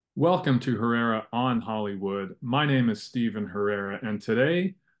Welcome to Herrera on Hollywood. My name is Stephen Herrera, and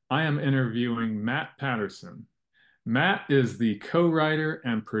today I am interviewing Matt Patterson. Matt is the co-writer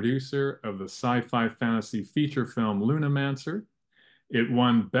and producer of the sci-fi fantasy feature film LUNAMANCER. It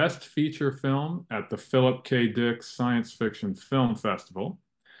won Best Feature Film at the Philip K. Dick Science Fiction Film Festival.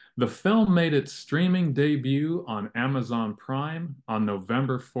 The film made its streaming debut on Amazon Prime on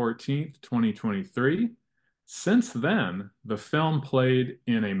November 14th, 2023. Since then, the film played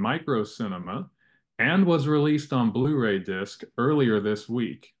in a micro cinema and was released on Blu-ray disc earlier this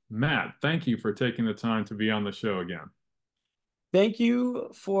week. Matt, thank you for taking the time to be on the show again. Thank you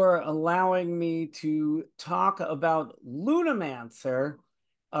for allowing me to talk about Lunamancer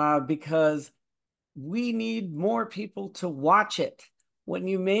because we need more people to watch it. When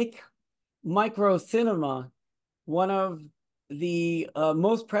you make micro cinema, one of the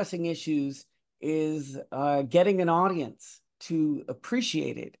most pressing issues is getting an audience to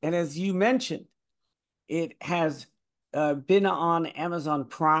appreciate it. And as you mentioned, it has been on Amazon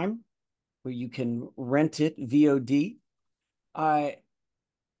Prime, where you can rent it VOD. Uh,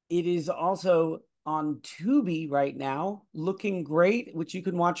 it is also on Tubi right now, looking great, which you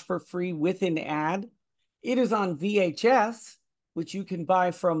can watch for free with an ad. It is on VHS, which you can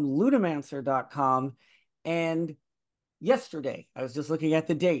buy from lunamancer.com. And yesterday, I was just looking at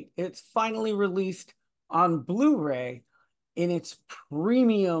the date, it's finally released on Blu-ray in its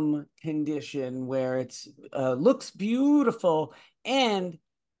premium condition where it looks beautiful. And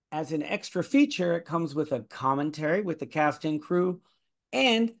as an extra feature, it comes with a commentary with the cast and crew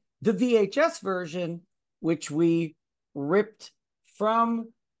and the VHS version, which we ripped from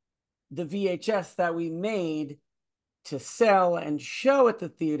the VHS that we made to sell and show at the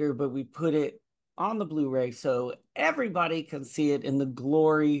theater, but we put it on the Blu-ray so everybody can see it in the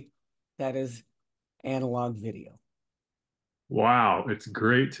glory that is analog video. Wow, it's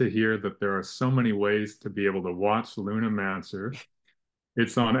great to hear that there are so many ways to be able to watch Lunamancer.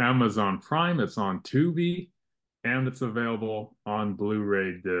 It's on Amazon Prime, it's on Tubi, and it's available on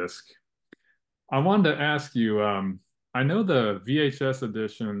Blu-ray disc. I wanted to ask you, I know the VHS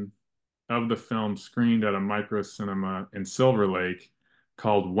edition of the film screened at a micro cinema in Silver Lake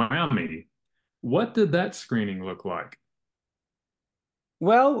called Whammy. What did that screening look like?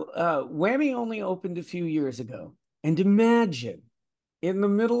 Well, Whammy only opened a few years ago. And imagine in the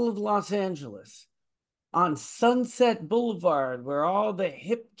middle of Los Angeles, on Sunset Boulevard, where all the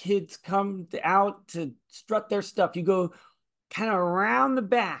hip kids come out to strut their stuff, you go kind of around the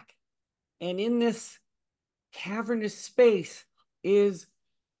back, and in this cavernous space is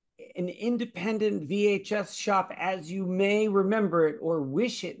an independent VHS shop, as you may remember it or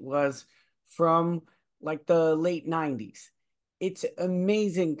wish it was from like the late 90s. It's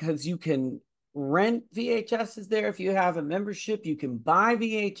amazing because you can rent VHSs there if you have a membership. You can buy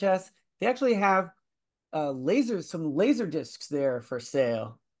VHS. They actually have some laser discs there for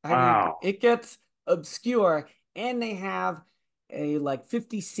sale. I mean, Wow. it gets obscure, and they have a like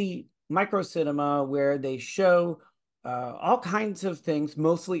 50 seat micro cinema where they show all kinds of things,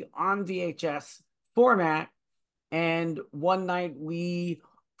 mostly on VHS format. And one night we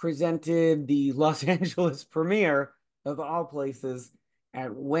presented the Los Angeles premiere of all places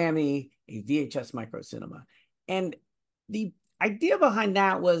at Whammy, a VHS micro cinema. And the idea behind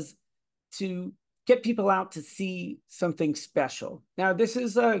that was to get people out to see something special. Now, this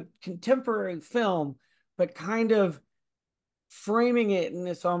is a contemporary film, but kind of framing it in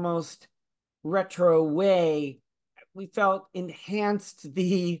this almost retro way, we felt enhanced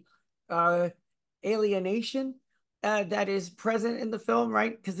the uh, alienation that is present in the film,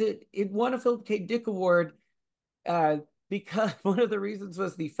 right? Because it won a Philip K. Dick Award uh, because one of the reasons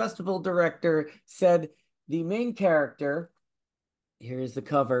was the festival director said the main character, here's the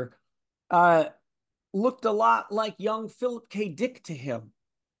cover, uh, looked a lot like young Philip K. Dick to him,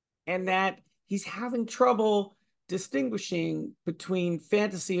 and that he's having trouble distinguishing between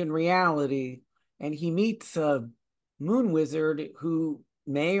fantasy and reality. And he meets a moon wizard who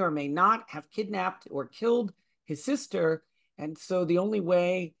may or may not have kidnapped or killed his sister. And so the only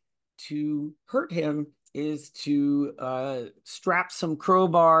way to hurt him is to strap some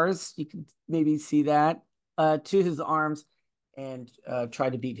crowbars, you can maybe see that, to his arms and try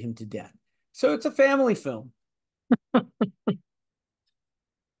to beat him to death. So it's a family film.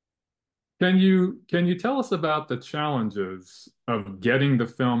 Can you tell us about the challenges of getting the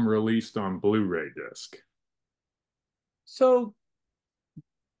film released on Blu-ray disc? So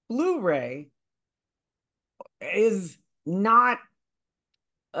Blu-ray is not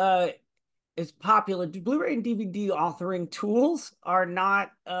uh, as popular. Blu-ray and DVD authoring tools are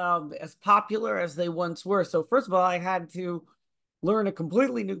not as popular as they once were. So first of all, I had to learn a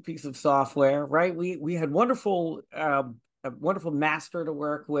completely new piece of software, right? We had a wonderful master to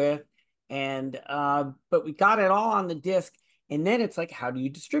work with, and but we got it all on the disc, and then it's like, how do you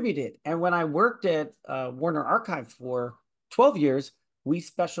distribute it? And when I worked at Warner Archive for 12 years, we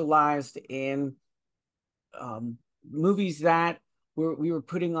specialized in movies that we were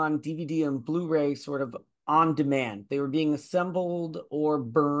putting on DVD and Blu-ray sort of on demand. They were being assembled or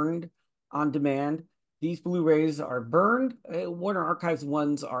burned on demand. These Blu-rays are burned. Warner Archives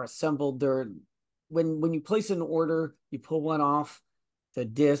ones are assembled. They're when you place an order, you pull one off the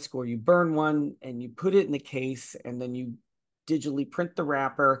disc or you burn one and you put it in the case and then you digitally print the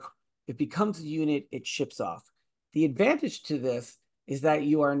wrapper. It becomes a unit, it ships off. The advantage to this is that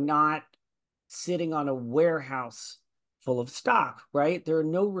you are not sitting on a warehouse full of stock, right? There are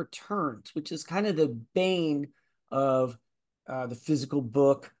no returns, which is kind of the bane of the physical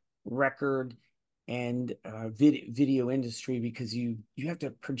book, record, and video industry, because you have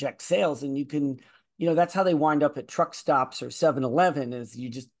to project sales, and you can, that's how they wind up at truck stops or 7-Eleven, is you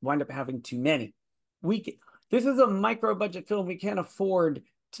just wind up having too many. This is a micro budget film. We can't afford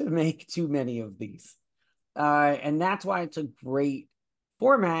to make too many of these. And that's why it's a great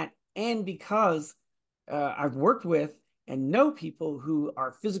format. And because I've worked with and know people who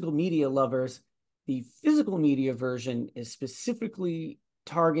are physical media lovers, the physical media version is specifically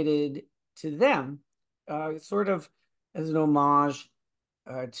targeted to them, sort of as an homage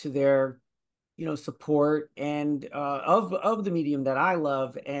to their, support and of the medium that I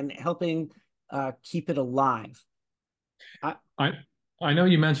love, and helping keep it alive. I, I I know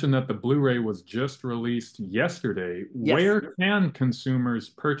you mentioned that the Blu-ray was just released yesterday. yes. Where can consumers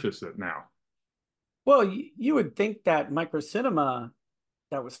purchase it now? Well, you would think that microcinema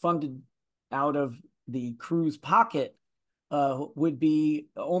that was funded out of the crew's pocket would be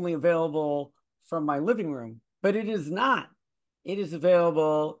only available from my living room, but it is not. It is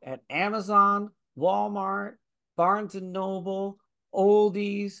available at Amazon, Walmart, Barnes and Noble,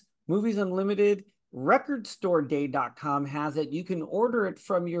 Oldies, Movies Unlimited. RecordStoreDay.com has it. You can order it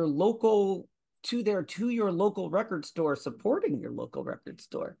from your local to your local record store, supporting your local record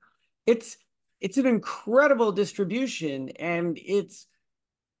store. It's it's an incredible distribution, and it's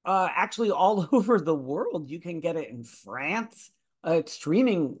actually all over the world. You can get it in France. It's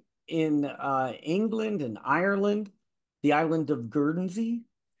streaming in England and Ireland, the island of Guernsey.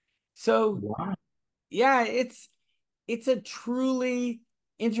 So Wow. yeah, it's a truly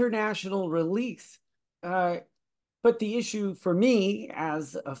international release. Uh, but the issue for me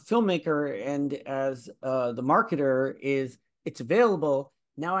as a filmmaker and as the marketer is it's available.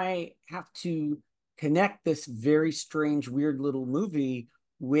 Now I have to connect this very strange, weird little movie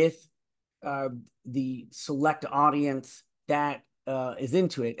with uh, the select audience that is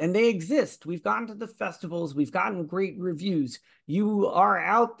into it. And they exist. We've gone to the festivals, we've gotten great reviews. You are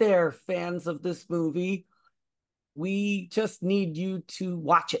out there, fans of this movie. We just need you to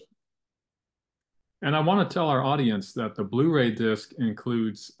watch it. And I want to tell our audience that the Blu-ray disc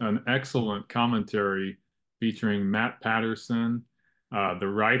includes an excellent commentary featuring Matt Patterson, the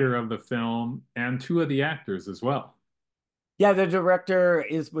writer of the film, and two of the actors as well. Yeah, the director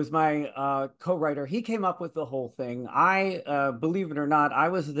was my co-writer. He came up with the whole thing. I believe it or not, I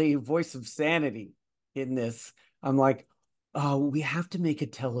was the voice of sanity in this. I'm like, oh, we have to make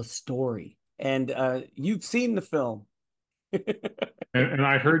it tell a story. And you've seen the film. And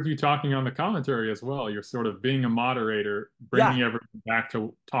I heard you talking on the commentary as well. You're sort of being a moderator, Yeah, bringing everyone back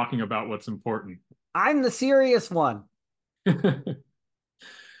to talking about what's important. I'm the serious one.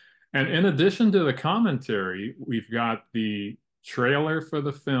 And in addition to the commentary, we've got the trailer for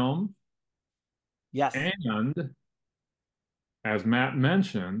the film, Yes, and as Matt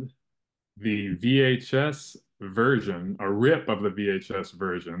mentioned, the VHS version, a rip of the VHS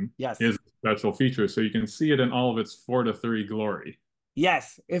version, yes, is a special feature. So you can see it in all of its 4:3 glory.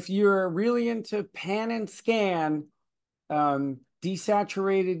 yes. If you're really into pan and scan,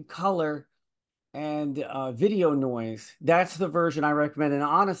 desaturated color, and video noise. That's the version I recommend. And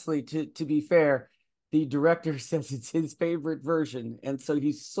honestly, to be fair, the director says it's his favorite version, and so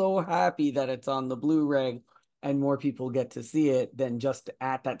he's so happy that it's on the Blu-ray and more people get to see it than just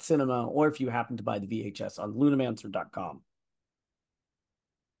at that cinema, or if you happen to buy the VHS on LUNAMANCER.com.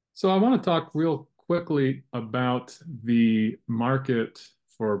 So I want to talk real quickly about the market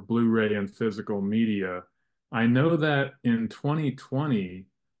for Blu-ray and physical media. I know that in 2020,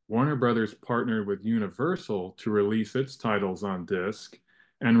 Warner Brothers partnered with Universal to release its titles on disc,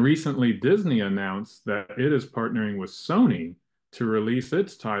 and recently Disney announced that it is partnering with Sony to release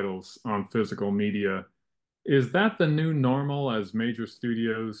its titles on physical media. Is that the new normal as major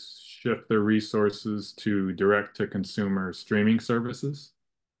studios shift their resources to direct-to-consumer streaming services?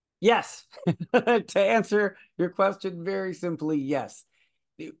 Yes. To answer your question very simply, yes.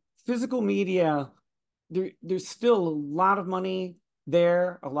 The physical media, there's still a lot of money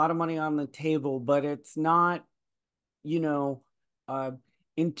there, a lot of money on the table, but it's not, you know, uh,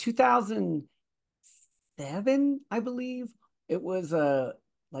 in 2007, I believe, it was a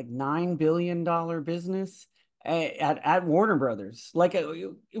like $9 billion business at Warner Brothers. Like it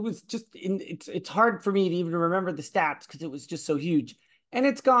was just it's hard for me to even remember the stats because it was just so huge. And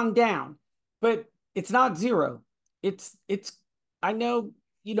it's gone down, but it's not zero. It's I know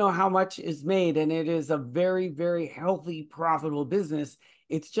how much is made, and it is a very, very healthy, profitable business.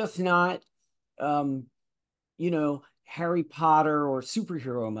 It's just not um, Harry Potter or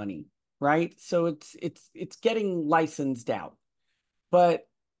superhero money, right? So it's getting licensed out. But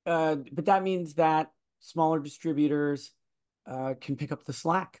that means that smaller distributors can pick up the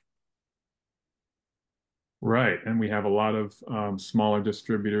slack. Right. And we have a lot of smaller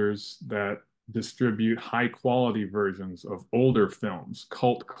distributors that distribute high quality versions of older films,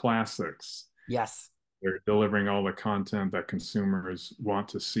 cult classics. Yes. They're delivering all the content that consumers want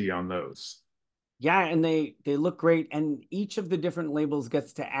to see on those. Yeah, and they look great, and each of the different labels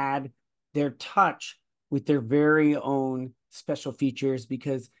gets to add their touch with their very own special features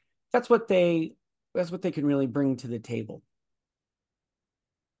because that's what they that's what they can really bring to the table.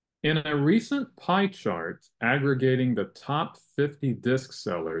 In a recent pie chart aggregating the top 50 disc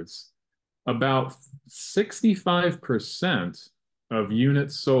sellers, about 65% of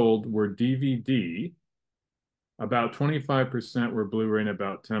units sold were DVD, about 25% were Blu-ray, and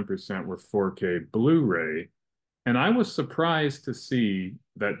about 10% were 4K Blu-ray. And I was surprised to see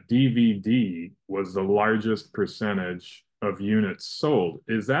that DVD was the largest percentage of units sold.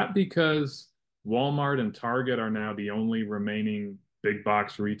 Is that because Walmart and Target are now the only remaining big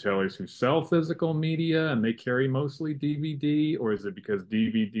box retailers who sell physical media and they carry mostly DVD? Or is it because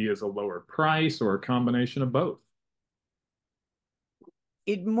DVD is a lower price or a combination of both?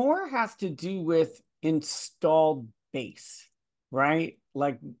 It more has to do with installed base, right?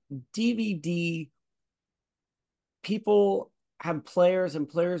 Like DVD, people had players and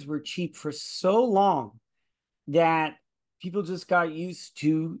players were cheap for so long that people just got used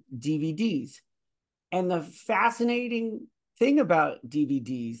to DVDs. And the fascinating thing about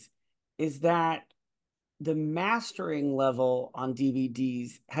DVDs is that the mastering level on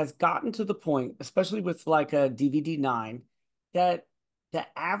DVDs has gotten to the point, especially with like a DVD 9, that the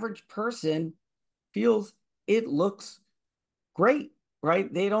average person feels it looks great,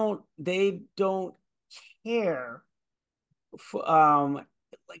 right? They don't care.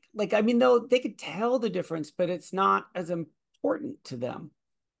 Like I mean, though they could tell the difference, but it's not as important to them.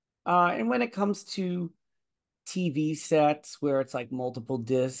 And when it comes to TV sets where it's like multiple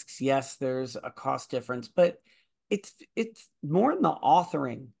discs, yes, there's a cost difference, but it's more in the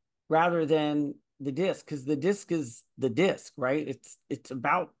authoring rather than the disc because the disc is the disc, right? It's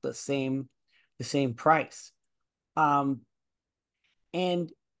about the same price. Um,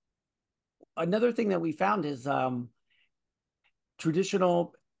 and another thing that we found is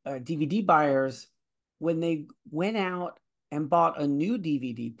traditional DVD buyers, when they went out and bought a new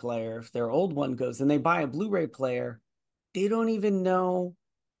DVD player, if their old one goes and they buy a Blu-ray player, they don't even know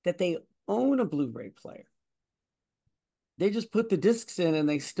that they own a Blu-ray player. They just put the discs in and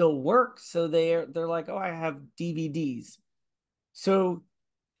they still work. So they're like, oh, I have DVDs. So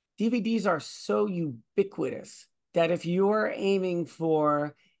DVDs are so ubiquitous that if you're aiming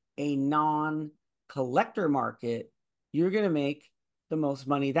for a non-collector market, you're going to make the most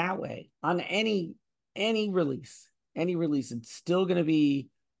money that way on any release. Any release, it's still going to be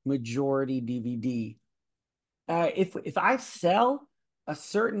majority DVD. If I sell a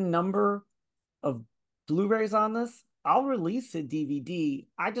certain number of Blu-rays on this, I'll release a DVD.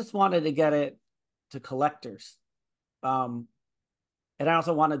 I just wanted to get it to collectors. Um, and I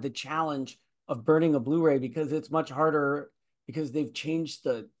also wanted the challenge of burning a Blu-ray because it's much harder because they've changed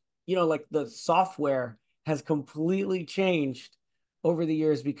like the software has completely changed over the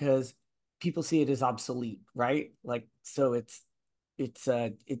years because people see it as obsolete, right? Like so it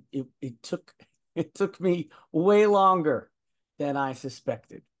took it took me way longer than I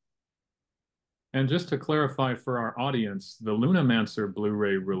suspected. And just to clarify for our audience, the LUNAMANCER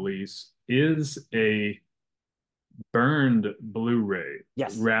Blu-ray release is a burned Blu-ray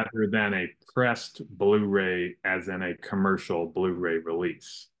Yes. rather than a pressed Blu-ray as in a commercial Blu-ray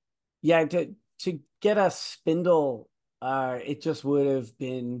release. Yeah, to get a spindle, it just would have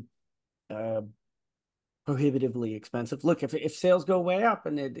been uh prohibitively expensive. Look, if sales go way up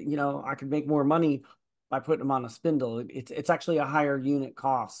and I could make more money by putting them on a spindle. It's actually a higher unit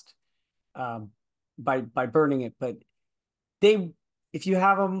cost um, by burning it. But they, if you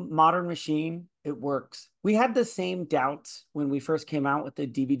have a modern machine, it works. We had the same doubts when we first came out with the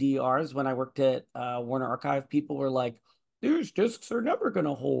DVD-Rs. When I worked at Warner Archive, people were like, "These discs are never going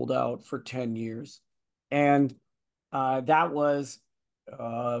to hold out for 10 years," and that was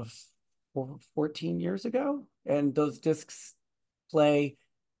uh, 14 years ago, and those discs play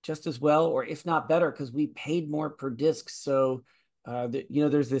just as well, or if not better, because we paid more per disc. So,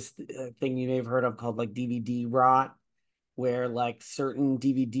 there's this thing you may have heard of called like DVD rot, where like certain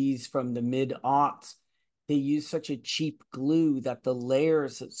DVDs from the mid aughts, they use such a cheap glue that the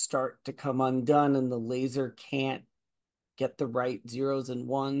layers start to come undone and the laser can't get the right zeros and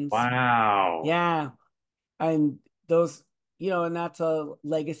ones. Wow. Yeah. And those, and that's a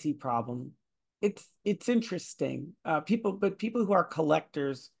legacy problem. It's interesting. But people who are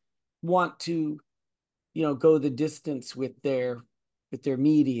collectors want to, go the distance with their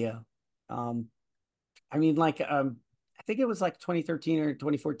media. Um, I mean, I think it was like 2013 or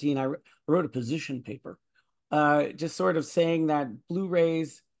 2014. I wrote a position paper, just sort of saying that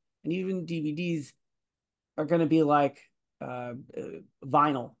Blu-rays and even DVDs are going to be like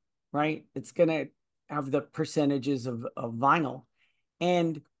vinyl, right? It's going to have the percentages of vinyl.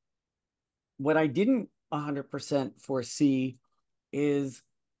 And what I didn't 100% foresee is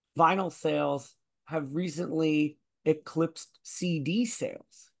vinyl sales have recently eclipsed CD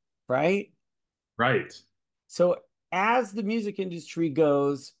sales, right? Right. So as the music industry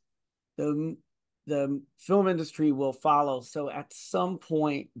goes, the the film industry will follow. So at some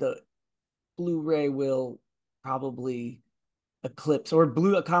point, the Blu-ray will probably eclipse, or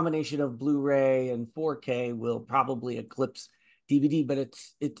a combination of Blu-ray and 4K will probably eclipse DVD. But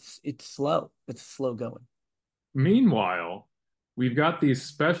it's slow. It's slow going. Meanwhile, we've got these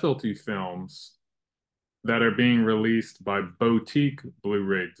specialty films that are being released by boutique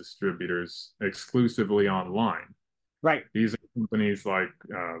Blu-ray distributors exclusively online. Right. These are companies like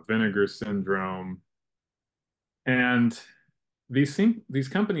Vinegar Syndrome, and these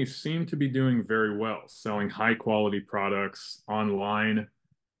companies seem to be doing very well, selling high quality products online.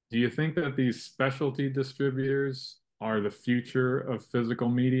 Do you think that these specialty distributors are the future of physical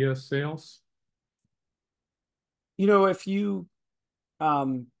media sales? You know,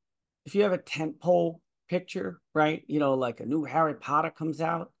 um if you have a tentpole picture, right? Like a new Harry Potter comes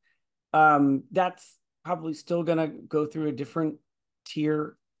out, that's probably still gonna go through a different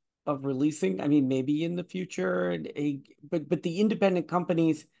tier of releasing. I mean, maybe in the future, but the independent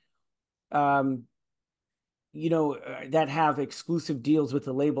companies, um, that have exclusive deals with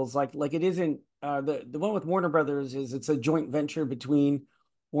the labels, like it isn't the one with Warner Brothers is it's a joint venture between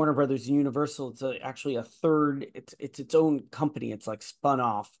Warner Brothers and Universal. It's actually a third. It's its own company. It's like spun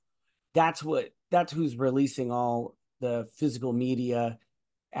off. That's who's releasing all the physical media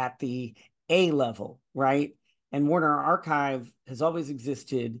at the A level, right? And Warner Archive has always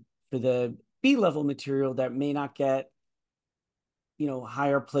existed for the B level material that may not get,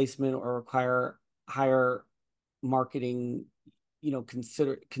 higher placement or require higher marketing,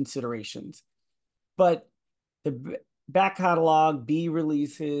 considerations. But the back catalog, B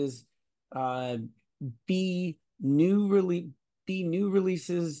releases, uh, B new release, B new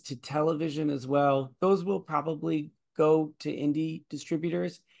releases to television as well. Those will probably go to indie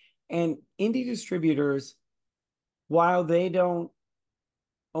distributors. And indie distributors, while they don't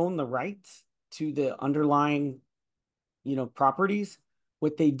own the rights to the underlying, properties,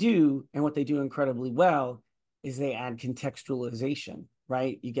 what they do and what they do incredibly well is they add contextualization,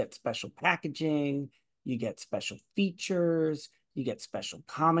 right? You get special packaging, you get special features, you get special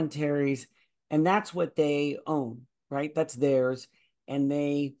commentaries, and that's what they own, right? That's theirs. And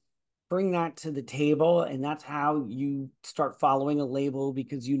they bring that to the table, and that's how you start following a label,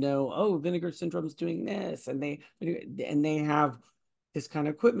 because oh, Vinegar Syndrome's doing this, and they have this kind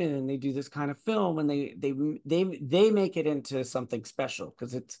of equipment, and they do this kind of film, and they make it into something special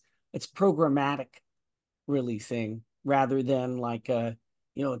because it's programmatic releasing rather than like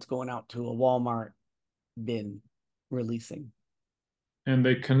it's going out to a Walmart bin releasing. And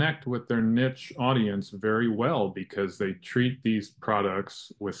they connect with their niche audience very well because they treat these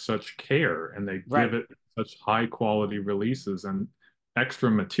products with such care and they give Right. it such high quality releases and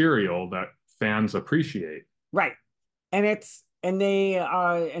extra material that fans appreciate. Right. And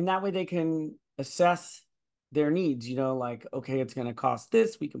that way they can assess their needs, like, okay, it's going to cost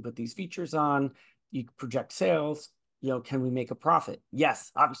this, we can put these features on, you project sales, can we make a profit?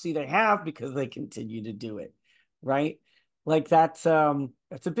 Yes, obviously they have, because they continue to do it, right? Like that's a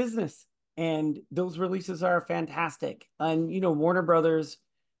business, and those releases are fantastic. And Warner Brothers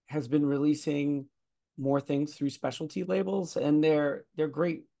has been releasing more things through specialty labels, and they're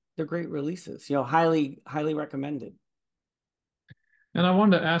great. They're great releases. Highly recommended. And I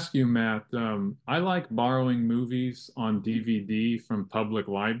wanted to ask you, Matt, I like borrowing movies on DVD from public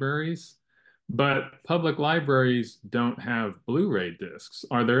libraries, but public libraries don't have Blu-ray discs.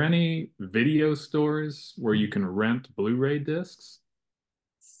 Are there any video stores where you can rent Blu-ray discs?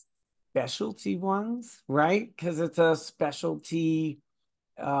 Specialty ones, right? Because it's a specialty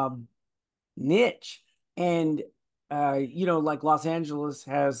um, niche. And like Los Angeles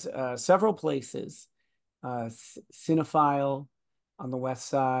has several places. Cinephile on the west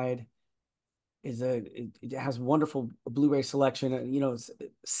side it has wonderful Blu-ray selection,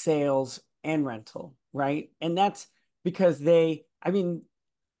 sales and rental, right? And that's because I mean,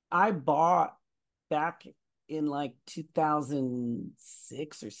 I bought back in like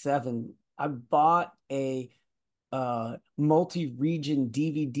 2006 or 7, I bought a multi-region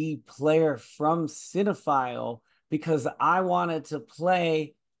DVD player from Cinephile because I wanted to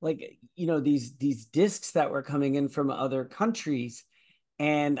play like these discs that were coming in from other countries,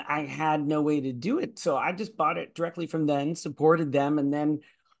 and I had no way to do it. So I just bought it directly from them, supported them, and then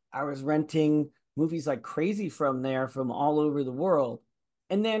I was renting movies like crazy from there from all over the world.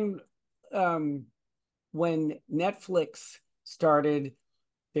 And then um, when Netflix started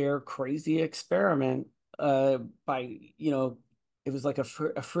their crazy experiment by it was like a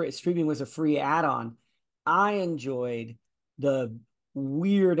free streaming was a free add-on. I enjoyed the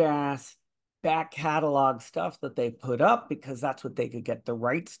weird ass back catalog stuff that they put up because that's what they could get the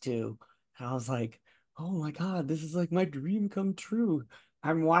rights to. And I was like, oh my God, this is like my dream come true.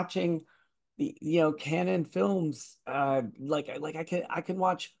 I'm watching the Canon films. Like I can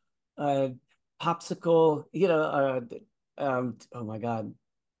watch uh Popsicle, oh my God,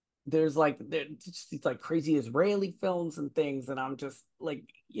 there's just these like crazy Israeli films and things, and I'm just like,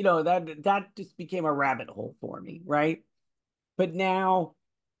 that just became a rabbit hole for me, right? But now,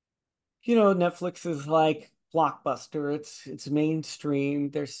 Netflix is like Blockbuster. It's mainstream.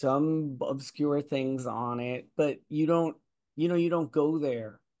 There's some obscure things on it, but you don't go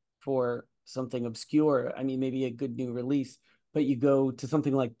there for something obscure. I mean, maybe a good new release, but you go to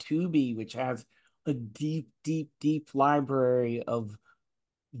something like Tubi, which has a deep, deep, deep library of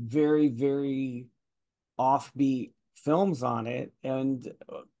very, very offbeat films on it. And,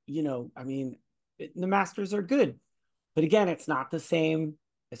 I mean, the masters are good. But again, it's not the same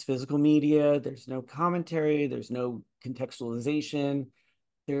as physical media. There's no commentary, there's no contextualization.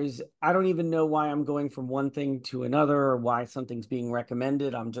 I don't even know why I'm going from one thing to another or why something's being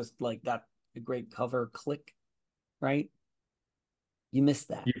recommended. I'm just like, that a great cover, click, right? You missed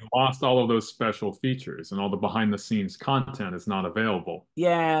that. You've lost all of those special features and all the behind the scenes content is not available.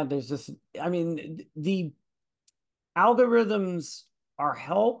 Yeah, there's just, I mean, the algorithms are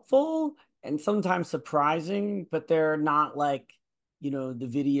helpful and sometimes surprising, but they're not like, the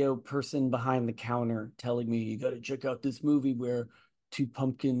video person behind the counter telling me you got to check out this movie where two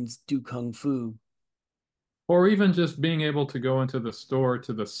pumpkins do kung fu. Or even just being able to go into the store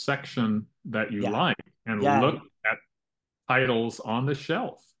to the section that you Yeah. like and Yeah. look at titles on the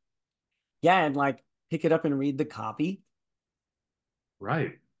shelf. Yeah. And like pick it up and read the copy.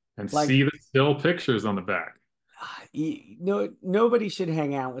 Right. And Like, see the still pictures on the back. nobody should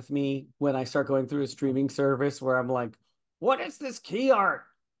hang out with me when I start going through a streaming service where I'm like, what is this key art?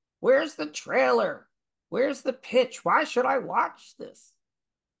 Where's the trailer? Where's the pitch? Why should I watch this?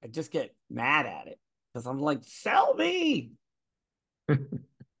 I just get mad at it because I'm like, sell me.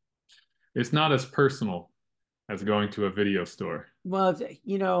 It's not as personal as going to a video store. Well,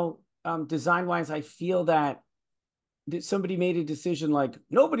 design wise, I feel that somebody made a decision like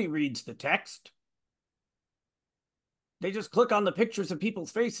nobody reads the text. They just click on the pictures of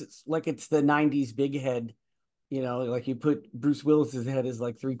people's faces like it's the 90s big head. Like you put Bruce Willis's head as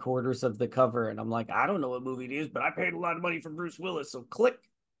like 3/4 of the cover. And I'm like, I don't know what movie it is, but I paid a lot of money for Bruce Willis. So click.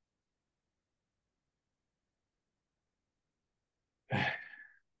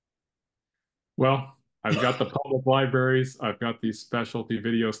 Well, I've got the public libraries, I've got these specialty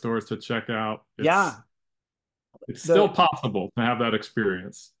video stores to check out. It's Yeah. it's still The possible to have that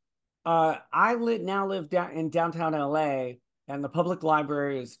experience. now live down in downtown LA, and the public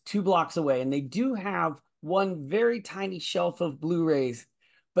library is 2 blocks away, and they do have one very tiny shelf of Blu-rays,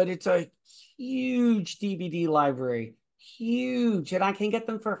 but it's a huge DVD library, huge, and I can get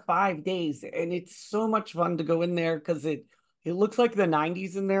them for 5 days, and it's so much fun to go in there because it looks like the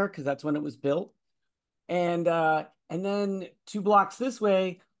 90s in there because that's when it was built. And then 2 blocks this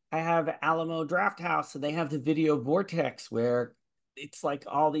way, I have Alamo Draft House, so they have the Video Vortex where it's like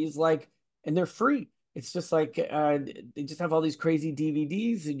all these like, and they're free. It's just like they just have all these crazy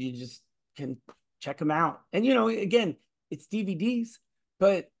DVDs, and you just can check them out. And again, it's DVDs,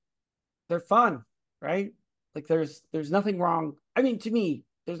 but they're fun, right? Like there's nothing wrong. I mean, to me,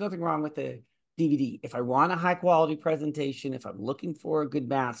 there's nothing wrong with the DVD. If I want a high quality presentation, if I'm looking for a good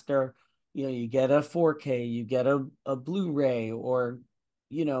master, you get a 4K, you get a Blu-ray, or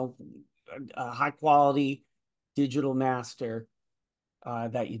you know, a high quality digital master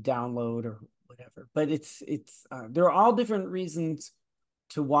that you download or whatever. But it's there are all different reasons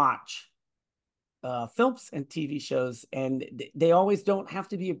to watch films and TV shows, and they always don't have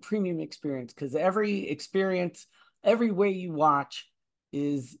to be a premium experience, because every experience, every way you watch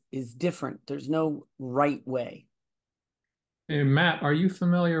is different. There's no right way. Hey, Matt, are you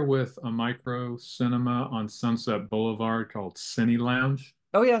familiar with a micro cinema on Sunset Boulevard called Cine Lounge?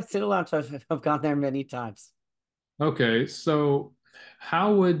 Oh yeah, Cine Lounge. I've gone there many times. Okay, so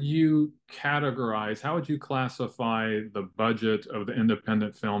how would you classify the budget of the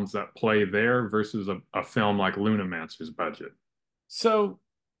independent films that play there versus a film like Lunamancer's budget? So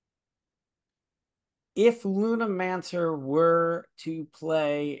if LUNAMANCER were to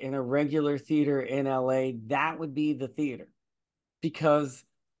play in a regular theater in LA, that would be the theater, because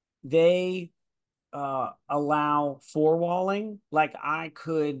they allow four walling. Like I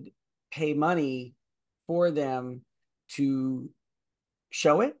could pay money for them to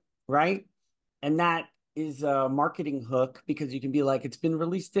show it, right? And that is a marketing hook, because you can be like, it's been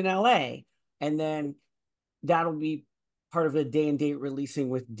released in LA, and then that'll be part of a day and date releasing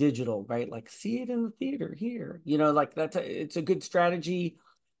with digital, right? Like, see it in the theater here, like it's a good strategy.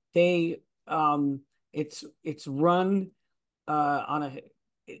 They it's run on a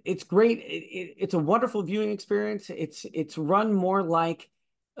it's great. It's a wonderful viewing experience. It's run more like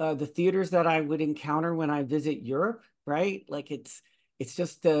the theaters that I would encounter when I visit Europe, right? Like it's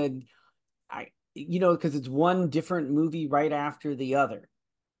just I because it's one different movie right after the other,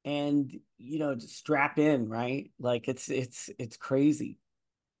 and just strap in, right? Like it's crazy.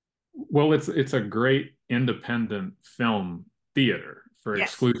 Well, it's a great independent film theater for Yes,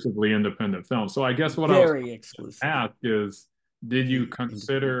 exclusively independent films. So I guess what I was very going to exclusive. ask is, did you Independent.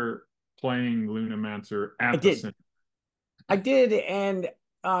 consider playing Lunamancer I at the did. cinema? I did, and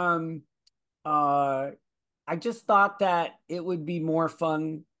um uh I just thought that it would be more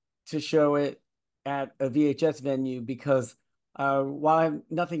fun to show it at a VHS venue, because while I'm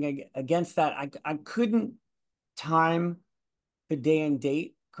nothing against that, I couldn't time the day and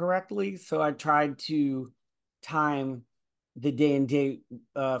date correctly. So I tried to time the day and date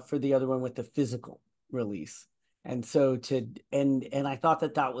for the other one with the physical release. And so and I thought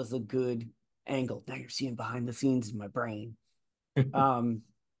that that was a good angle. Now you're seeing behind the scenes in my brain. Um,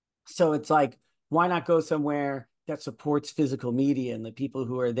 so it's like, why not go somewhere that supports physical media and the people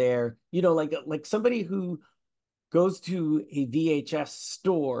who are there, like somebody who goes to a VHS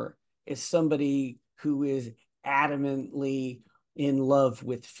store is somebody who is adamantly in love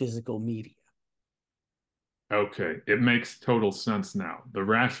with physical media. Okay, it makes total sense now. The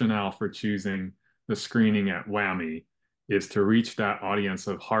rationale for choosing the screening at Whammy is to reach that audience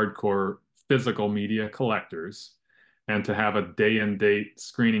of hardcore physical media collectors and to have a day and date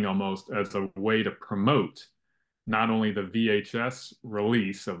screening almost as a way to promote not only the VHS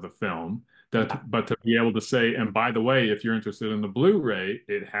release of the film, Yeah. but to be able to say, and by the way, if you're interested in the Blu-ray,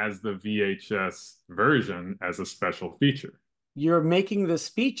 it has the VHS version as a special feature. You're making the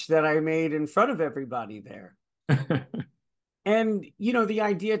speech that I made in front of everybody there. And, the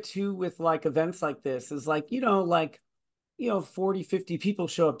idea too with like events like this is like, 40, 50 people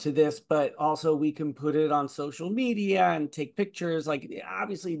show up to this, but also we can put it on social media and take pictures. Like,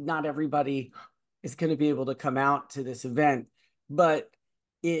 obviously, not everybody is going to be able to come out to this event, but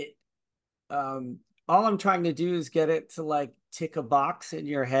it, um, all I'm trying to do is get it to like tick a box in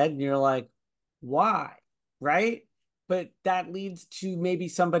your head, and you're like, why? Right? But that leads to maybe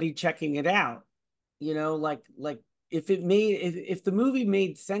somebody checking it out, like if the movie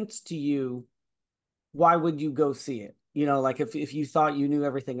made sense to you, why would you go see it? Like if you thought you knew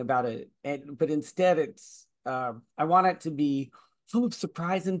everything about it, but instead it's I want it to be full of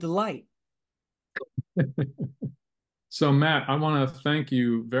surprise and delight. So, Matt, I want to thank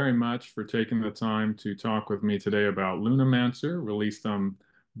you very much for taking the time to talk with me today about Lunamancer, released on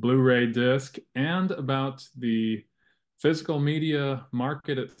Blu-ray disc, and about the physical media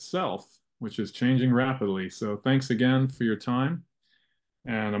market itself, which is changing rapidly. So, thanks again for your time.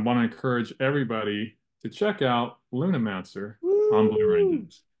 And I want to encourage everybody to check out Lunamancer on Blu-ray Woo!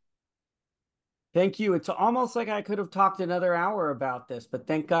 disc. Thank you. It's almost like I could have talked another hour about this, but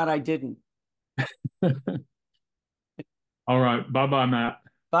thank God I didn't. All right. Bye-bye, Matt.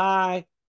 Bye.